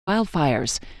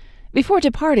wildfires. Before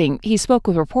departing, he spoke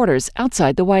with reporters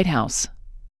outside the White House.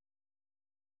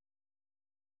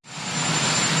 Hey,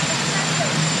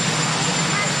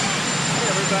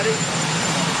 everybody.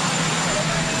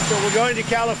 So we're going to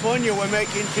California. We're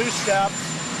making 2 stops.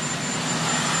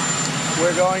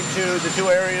 We're going to the 2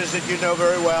 areas that you know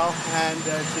very well, and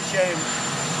it's a shame.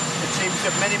 It seems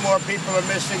that many more people are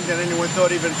missing than anyone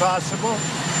thought even possible.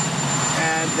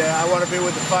 And I want to be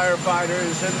with the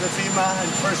firefighters and the FEMA and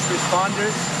first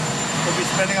responders. We'll be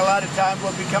spending a lot of time.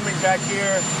 We'll be coming back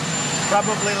here,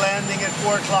 probably landing at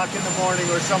 4 o'clock in the morning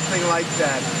or something like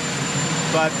that.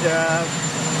 But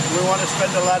we want to spend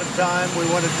a lot of time. We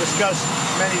want to discuss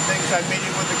many things. I'm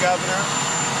meeting with the governor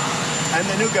and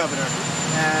the new governor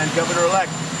and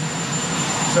Governor-elect.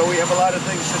 So we have a lot of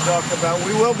things to talk about.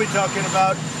 We will be talking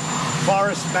about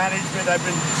forest management. I've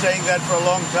been saying that for a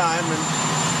long time, and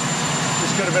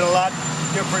this could have been a lot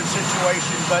different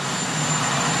situation, but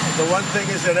the one thing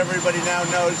is that everybody now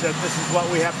knows that this is what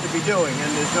we have to be doing, and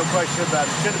there's no question about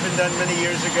it. It should have been done many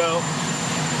years ago,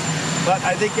 but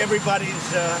I think everybody's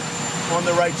on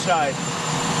the right side.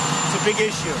 It's a big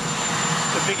issue.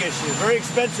 It's a big issue. Very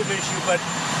expensive issue, but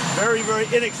very, very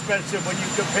inexpensive when you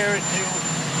compare it to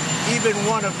even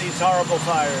one of these horrible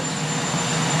fires.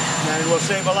 And we'll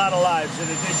save a lot of lives in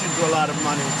addition to a lot of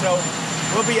money. So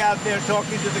we'll be out there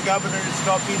talking to the governors,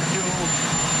 talking to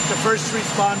the first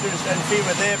responders and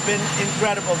FEMA. They have been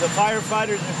incredible. The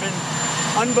firefighters have been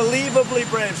unbelievably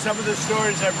brave. Some of the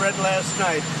stories I've read last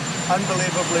night,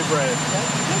 unbelievably brave.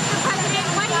 Mr. President,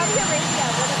 when is your radio?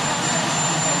 Will the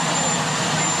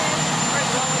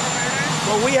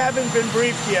Well, we haven't been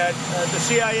briefed yet. The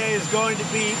CIA is going to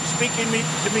be speaking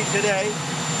to me today.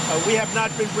 We have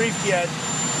not been briefed yet.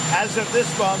 As of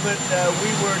this moment,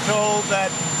 we were told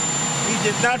that he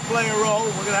did not play a role.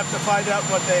 We're going to have to find out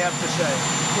what they have to say.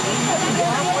 Have you submitted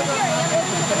your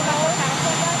answers to the special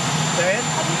counsel yet? Say it?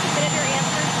 Have you submitted your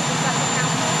answers to the special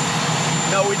counsel?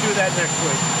 No, we do that next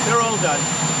week. They're all done.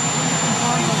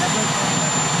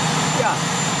 Yeah.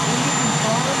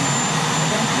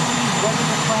 Whether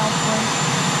the Crown Prince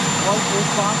was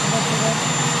responsible for this?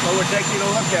 Well, we're taking a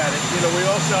look at it. You know, we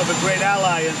also have a great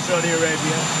ally in Saudi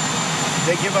Arabia.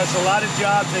 They give us a lot of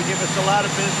jobs. They give us a lot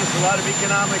of business, a lot of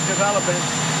economic development.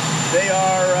 They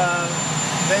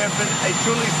have been a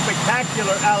truly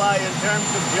spectacular ally in terms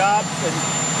of jobs and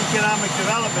economic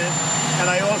development.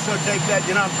 And I also take that,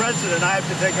 you know, I'm president. I have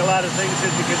to take a lot of things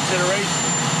into consideration.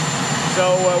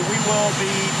 So we will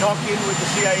be talking with the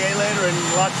CIA later and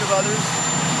lots of others.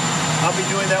 I'll be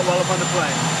doing that while I'm on the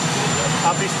plane.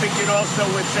 I'll be speaking also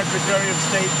with Secretary of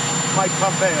State Mike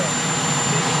Pompeo.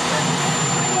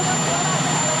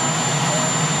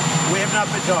 We have not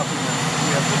been talking about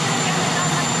it.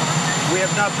 We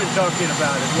have not been talking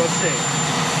about it. We'll see.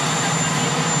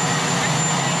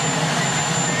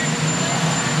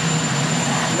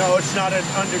 No, it's not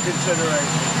under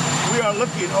consideration. We are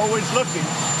looking, always looking,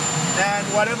 and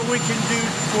whatever we can do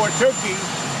for Turkey,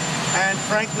 and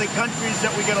frankly, countries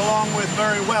that we get along with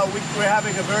very well. We're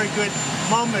having a very good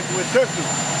moment with Turkey.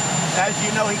 As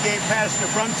you know, he gave Pastor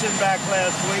Brunson back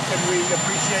last week, and we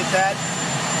appreciate that.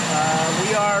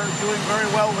 We are doing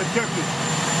very well with Turkey.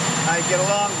 I get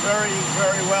along very,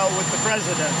 very well with the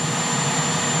president.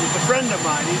 He's a friend of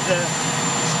mine. He's a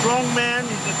strong man,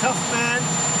 he's a tough man,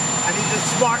 and he's a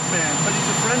smart man, but he's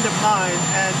a friend of mine,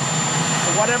 and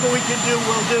whatever we can do,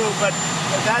 we'll do, but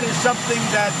that is something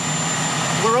that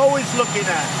we're always looking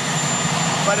at,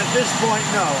 but at this point,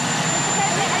 no.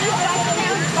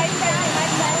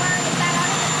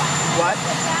 What?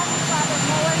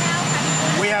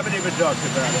 We haven't even talked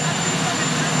about it.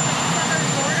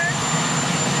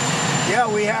 Yeah,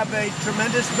 we have a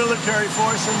tremendous military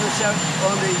force on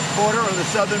the border, on the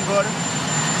southern border.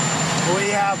 We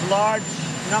have large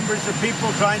numbers of people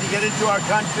trying to get into our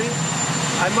country.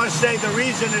 I must say the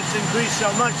reason it's increased so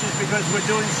much is because we're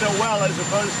doing so well as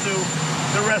opposed to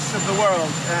the rest of the world.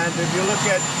 And if you look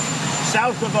at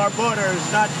south of our border,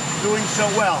 is not doing so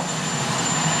well.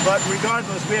 But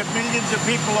regardless, we have millions of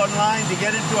people online to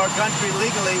get into our country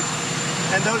legally,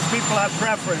 and those people have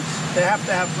preference. They have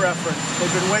to have preference. They've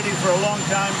been waiting for a long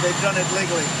time. They've done it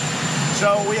legally.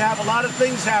 So we have a lot of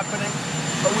things happening,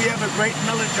 but we have a great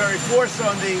military force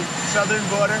on the southern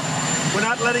border. We're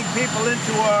not letting people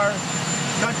into our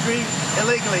country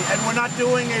illegally, and we're not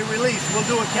doing a release. We'll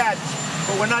do a catch,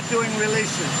 but we're not doing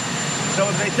releases. So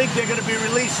if they think they're going to be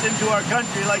released into our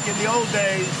country like in the old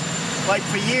days, like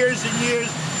for years and years,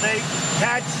 they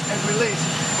catch and release.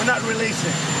 We're not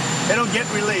releasing. They don't get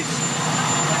released.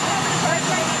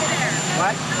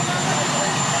 What?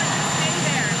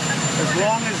 As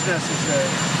long as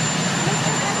necessary.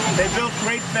 They built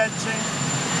great fencing.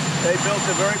 They built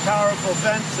a very powerful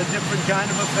fence, a different kind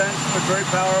of a fence, but very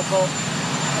powerful.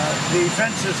 The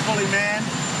fence is fully manned.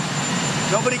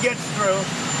 Nobody gets through,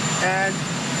 and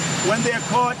when they're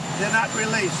caught, they're not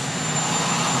released.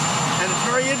 And it's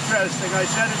very interesting. I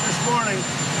said it this morning.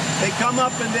 They come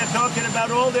up and they're talking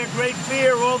about all their great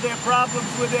fear, all their problems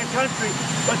with their country,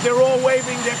 but they're all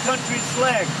waving their country's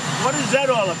flag. What is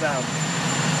that all about?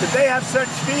 If they have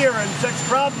such fear and such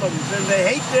problems and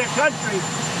they hate their country,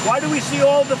 why do we see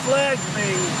all the flags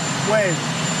being waved?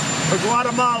 For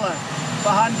Guatemala,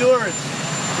 for Honduras,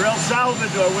 for El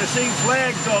Salvador, we're seeing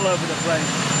flags all over the place.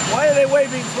 Why are they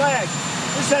waving flags?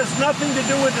 This has nothing to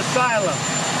do with asylum.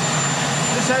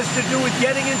 This has to do with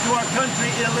getting into our country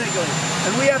illegally.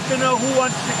 And we have to know who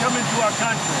wants to come into our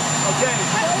country. Okay?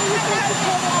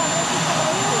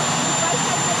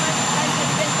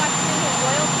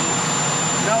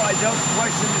 No, I don't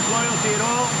question his loyalty at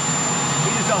all.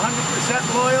 He is 100%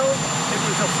 loyal. It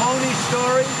was a phony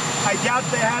story. I doubt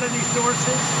they had any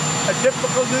sources. A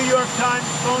typical New York Times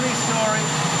phony story.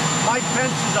 Mike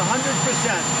Pence is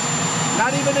 100%.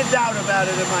 Not even a doubt about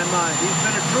it in my mind. He's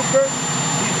been a trooper.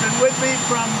 He's been with me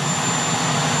from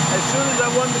as soon as I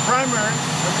won the primary.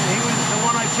 I mean, he was the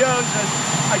one I chose, and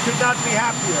I could not be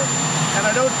happier. And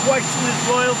I don't question his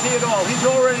loyalty at all. He's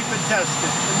already been tested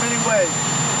in many ways.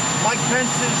 Mike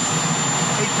Pence is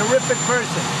a terrific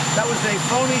person. That was a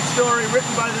phony story written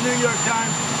by the New York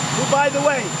Times, who, by the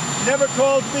way, never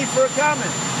called me for a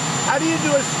comment. How do you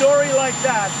do a story like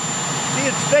that? See,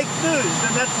 it's fake news,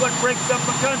 and that's what breaks up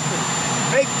a country.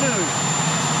 Fake news.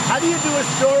 How do you do a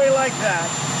story like that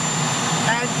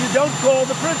and you don't call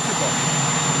the principal?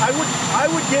 I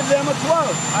would give them a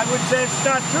quote. I would say it's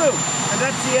not true, and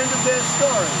that's the end of their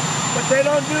story. But they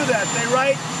don't do that. They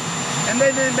write, and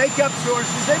then they make up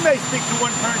sources. They may speak to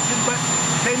one person, but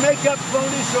they make up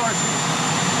phony sources.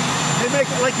 They make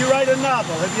it like you write a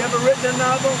novel. Have you ever written a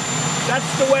novel? That's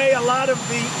the way a lot of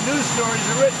the news stories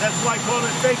are written. That's why I call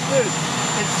it fake news.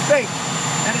 It's fake,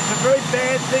 and it's a very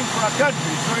bad thing for our country.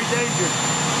 It's very dangerous.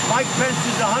 Mike Pence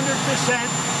is 100%.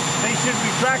 They should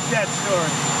retract that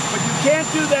story. But you can't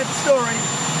do that story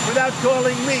without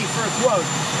calling me for a quote.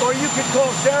 Or you could call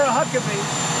Sarah Huckabee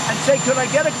and say, could I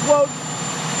get a quote?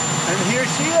 And here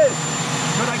she is.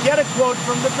 Could I get a quote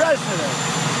from the president?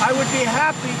 I would be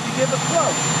happy to give a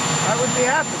quote. I would be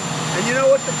happy. And you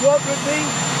know what the quote would be?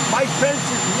 Mike Pence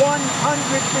is 100%.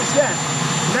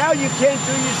 Now you can't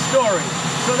do your story.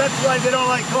 So that's why they don't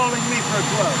like calling me for a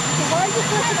quote. So why are you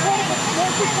supporting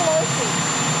Nancy Pelosi?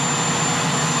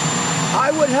 I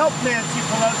would help Nancy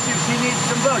Pelosi if she needs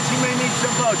some votes. She may need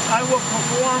some votes. I will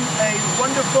perform a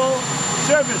wonderful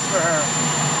service for her.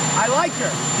 I like her.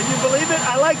 Can you believe it?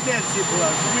 I like Nancy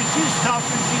Pelosi. I mean, she's tough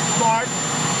and she's smart,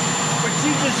 but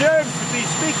she deserves to be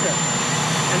Speaker.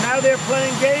 And now they're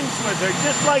playing games with her,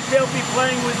 just like they'll be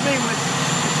playing with me.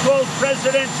 It's called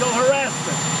presidential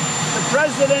harassment. The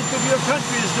president of your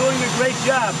country is doing a great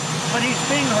job, but he's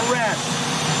being harassed.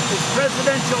 It's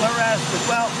presidential harassment.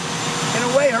 Well, in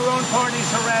a way, her own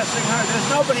party's harassing her. There's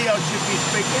nobody else should be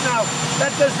speaking. Now,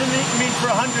 that doesn't mean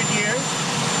for 100 years,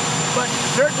 but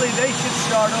certainly they should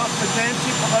start off with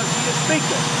Nancy Pelosi as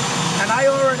Speaker. And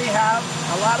I already have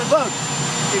a lot of votes.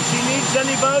 If she needs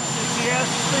any votes, if she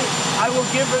asks me, I will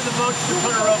give her the votes to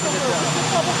put her over the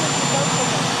top.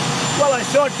 Well, I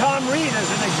saw Tom Reed as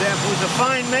an example. He's a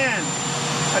fine man,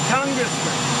 a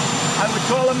congressman. I would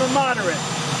call him a moderate.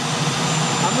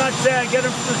 I'm not saying I get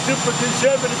him from the super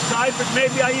conservative side, but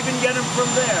maybe I even get him from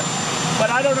there.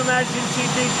 But I don't imagine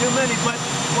she'd need too many. But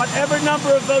whatever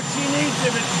number of votes she needs,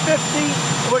 if it's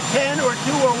 50 or 10 or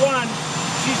 2 or 1,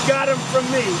 she's got them from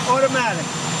me, automatic.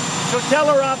 So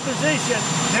tell her opposition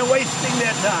they're wasting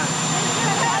their time.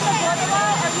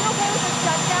 Are you okay with a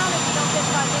shutdown if you don't get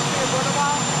funding for your border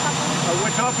wall?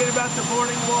 We're talking about the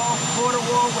border wall.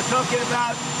 We're talking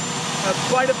about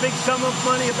quite a big sum of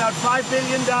money, about $5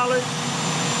 billion.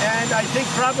 And I think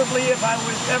probably if I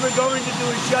was ever going to do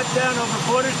a shutdown over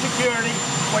border security,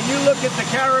 when you look at the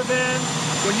caravans,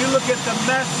 when you look at the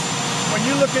mess, when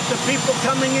you look at the people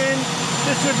coming in,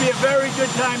 this would be a very good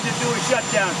time to do a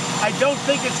shutdown. I don't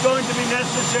think it's going to be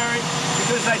necessary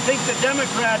because I think the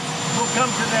Democrats will come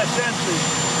to their senses.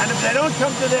 And if they don't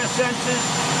come to their senses,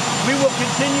 we will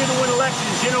continue to win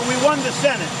elections. You know, we won the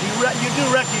Senate. You do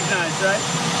recognize, right?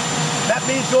 That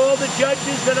means all the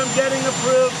judges that I'm getting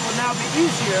approved will now be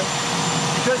easier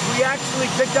because we actually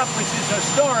picked up, which is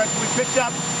historic, we picked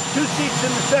up 2 seats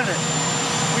in the Senate.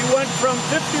 We went from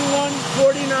 51-49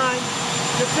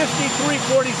 to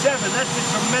 53-47. That's a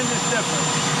tremendous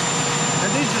difference. And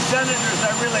these are senators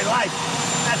I really like.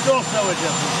 That's also a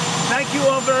difference. Thank you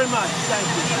all very much. Thank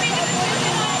you.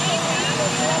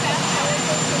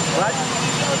 What?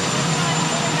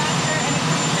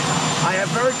 I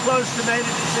have very close to made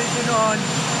a decision on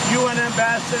UN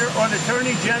ambassador, on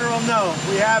attorney general. No,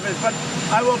 we haven't. But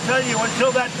I will tell you, until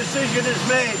that decision is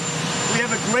made, we have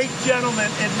a great gentleman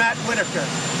in Matt Whitaker.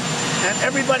 And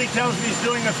everybody tells me he's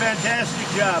doing a fantastic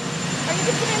job. Are you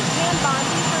considering Pam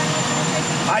Bondi for any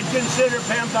administration? I'd consider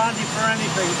Pam Bondi for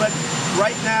anything, but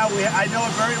right now I know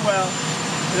her very well.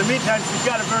 In the meantime, she's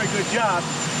got a very good job,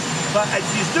 but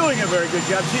she's doing a very good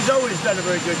job. She's always done a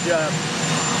very good job.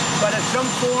 But in some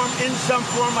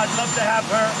form, I'd love to have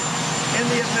her in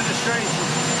the administration.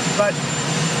 But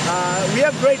we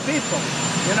have great people.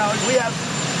 You know, we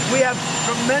have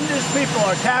tremendous people.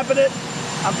 Our cabinet,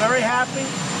 I'm very happy.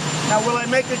 Now, will I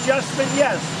make adjustment?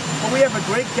 Yes. But we have a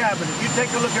great cabinet. You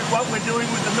take a look at what we're doing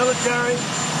with the military.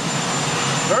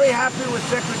 Very happy with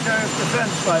Secretary of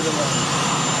Defense, by the way.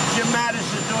 Jim Mattis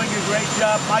is doing a great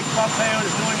job. Mike Pompeo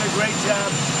is doing a great job.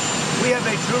 We have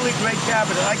a truly great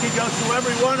cabinet. I could go through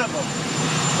every one of them.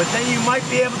 But then you might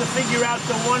be able to figure out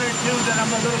the one or two that I'm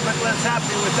a little bit less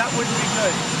happy with. That wouldn't be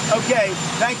good. Okay,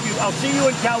 thank you. I'll see you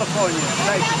in California.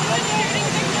 Thank you.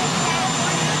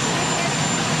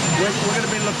 We're going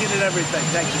to be looking at everything.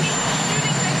 Thank you.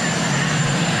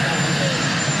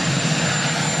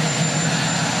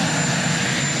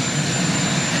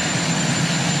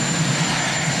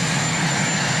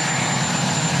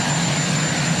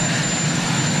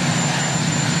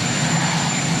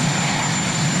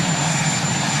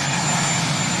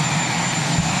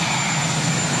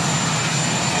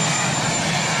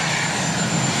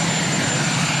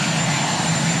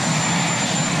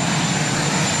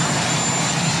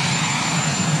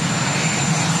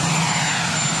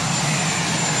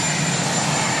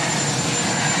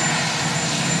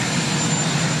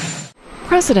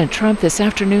 President Trump this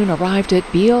afternoon arrived at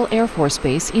Beale Air Force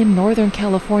Base in Northern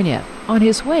California on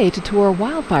his way to tour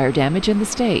wildfire damage in the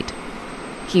state.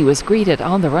 He was greeted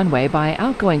on the runway by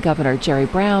outgoing Governor Jerry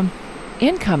Brown,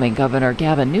 incoming Governor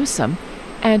Gavin Newsom,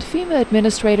 and FEMA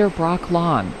Administrator Brock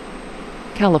Long.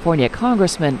 California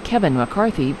Congressman Kevin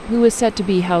McCarthy, who is set to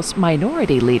be House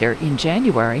Minority Leader in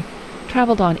January,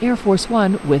 traveled on Air Force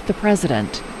One with the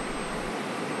president.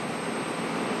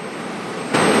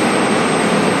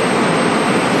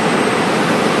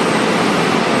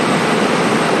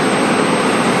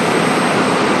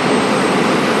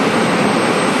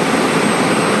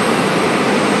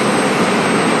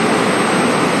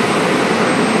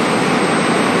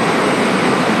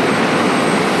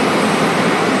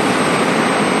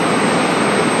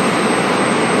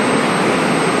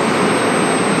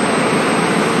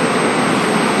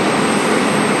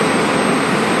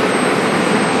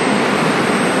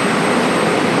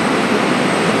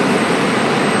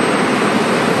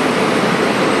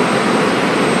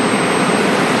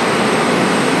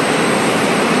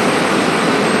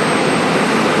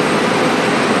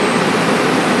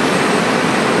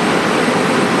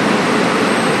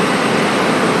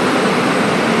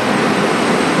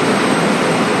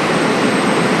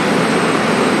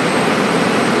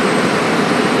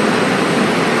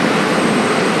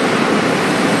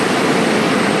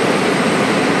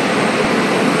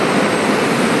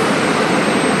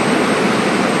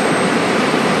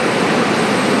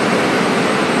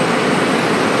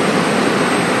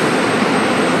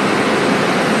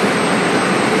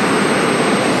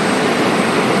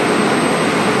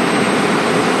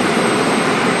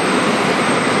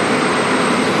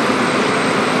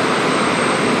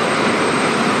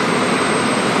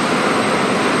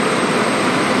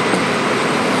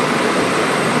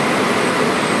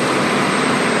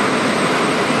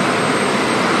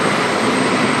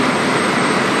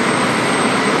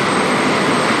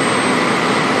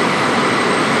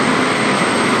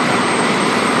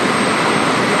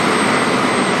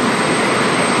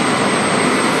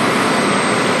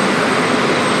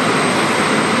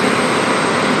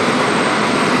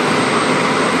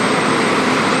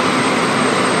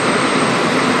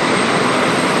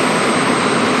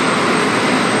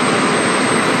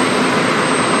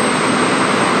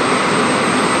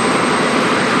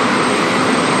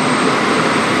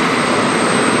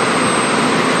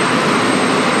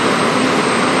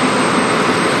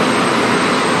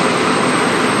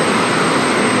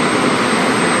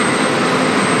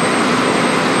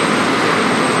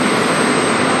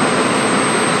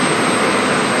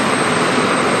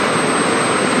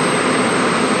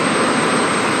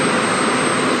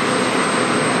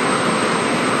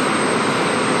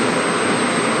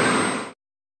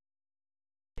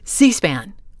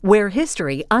 C-SPAN, where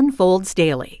history unfolds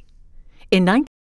daily. In